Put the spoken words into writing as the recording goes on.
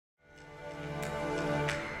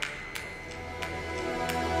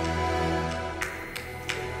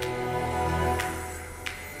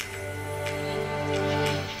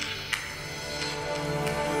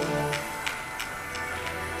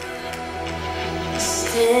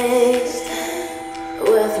Stay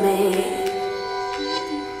with me.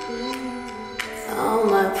 Oh,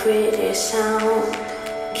 my pretty sound,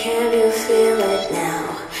 can you feel it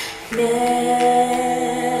now? Never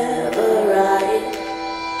right.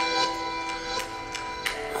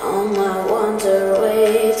 On my wander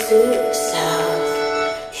way to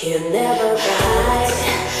south, you never ride.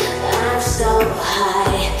 I'm so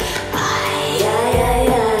high.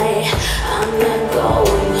 I'm not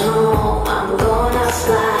going home. I'm gonna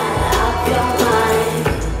fly up your mind.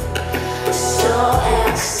 So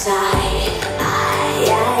excited.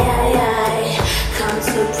 Come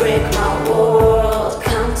to break my world.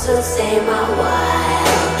 Come to tame my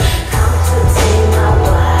wild. Come to tame my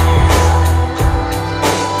wild.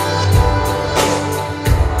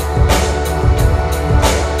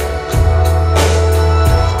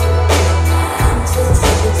 Come to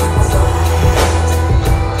tame my wild.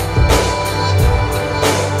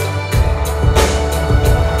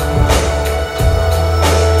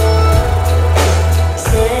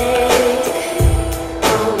 Take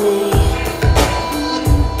on me.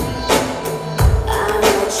 I'm a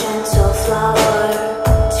gentle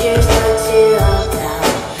flower, tears that chill down,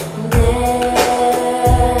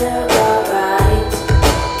 never right.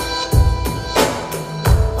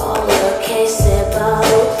 All the case about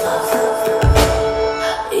love,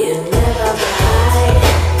 you never ride.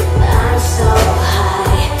 I'm so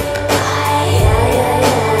high.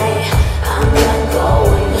 I'm not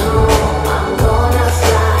going home. I'm gonna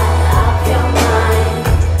fly up your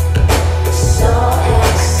mind. So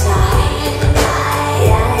excited.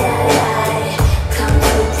 Come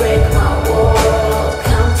to break my world.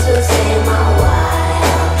 Come to tame my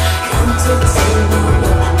wild. Come to tame my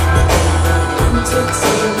wild. Come to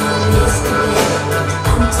tame my mystery.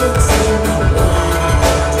 Come to tame my wild.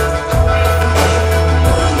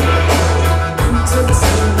 Come to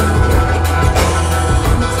tame my wild.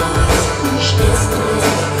 Come to mystery.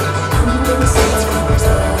 Come to tame my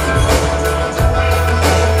wild.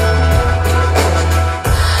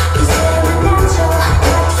 Is it an angel?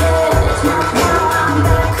 Like it, not now. I'm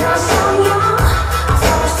back 'cause I'm young. I'm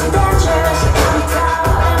forced to dangerous. I'm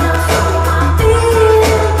proud and I'm full of my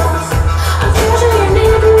feelings. I'm treasure you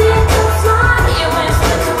need me to fly. You ain't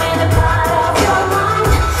flicker me the part of your mind.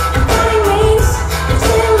 And burning wings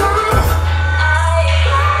until life.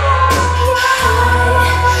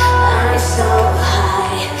 I'm so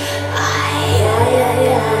high.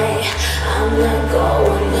 I'm not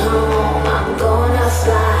going home. I'm gonna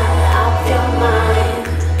fly up your mind.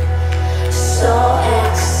 So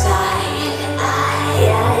excited.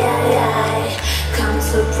 Come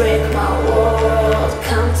to break my world.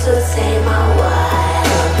 Come to tame my world.